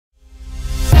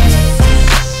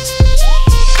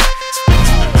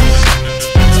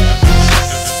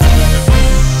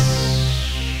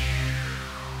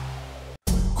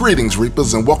Greetings,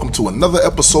 Reapers, and welcome to another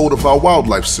episode of our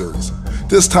wildlife series.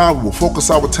 This time we will focus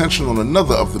our attention on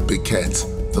another of the big cats,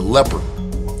 the leopard.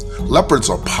 Leopards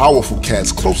are powerful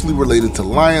cats closely related to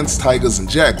lions, tigers, and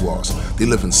jaguars. They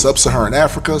live in sub-Saharan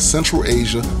Africa, Central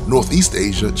Asia, Northeast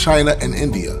Asia, China, and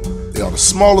India. They are the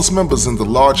smallest members in the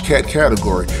large cat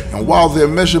category, and while their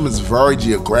measurements vary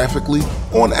geographically,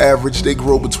 on average they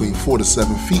grow between 4 to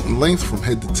 7 feet in length from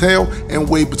head to tail and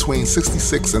weigh between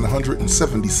 66 and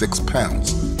 176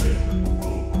 pounds.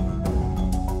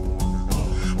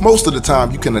 Most of the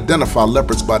time you can identify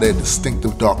leopards by their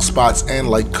distinctive dark spots and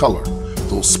light color.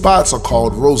 Those spots are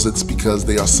called rosettes because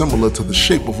they are similar to the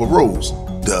shape of a rose.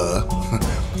 Duh.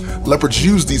 Leopards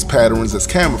use these patterns as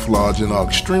camouflage and are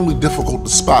extremely difficult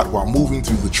to spot while moving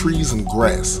through the trees and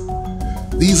grass.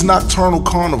 These nocturnal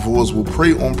carnivores will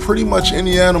prey on pretty much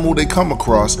any animal they come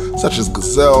across, such as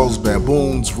gazelles,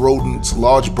 baboons, rodents,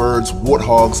 large birds,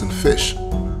 warthogs, and fish.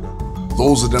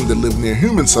 Those of them that live near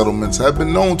human settlements have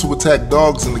been known to attack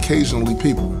dogs and occasionally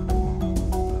people.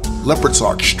 Leopards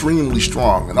are extremely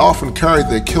strong and often carry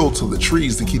their kill to the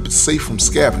trees to keep it safe from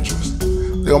scavengers.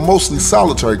 They are mostly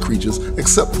solitary creatures,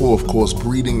 except for, of course,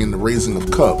 breeding and the raising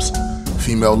of cubs.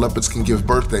 Female leopards can give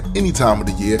birth at any time of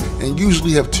the year and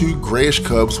usually have 2 grayish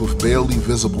cubs with barely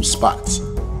visible spots.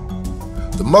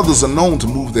 The mothers are known to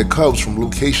move their cubs from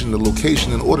location to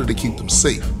location in order to keep them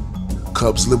safe.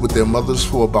 Cubs live with their mothers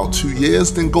for about 2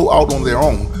 years, then go out on their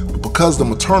own, but because the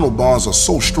maternal bonds are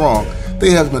so strong, they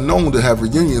have been known to have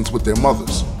reunions with their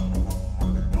mothers.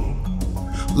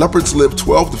 Leopards live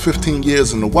 12 to 15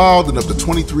 years in the wild and up to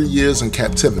 23 years in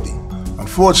captivity.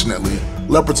 Unfortunately,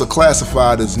 leopards are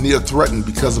classified as near threatened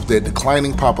because of their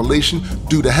declining population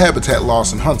due to habitat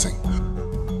loss and hunting.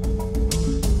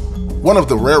 One of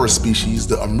the rarest species,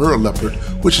 the Amur leopard,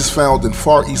 which is found in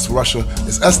Far East Russia,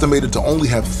 is estimated to only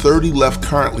have 30 left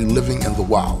currently living in the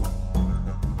wild.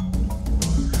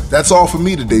 That's all for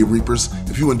me today, Reapers.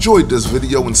 If you enjoyed this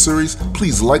video and series,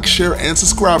 please like, share, and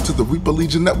subscribe to the Reaper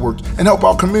Legion Network and help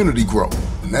our community grow.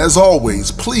 And as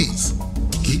always, please,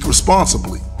 geek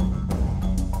responsibly.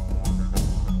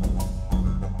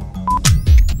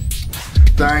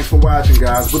 Thanks for watching,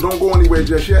 guys, but don't go anywhere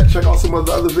just yet. Check out some of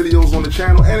the other videos on the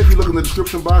channel, and if you look in the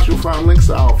description box, you'll find links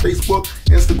to our Facebook,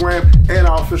 Instagram, and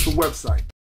our official website.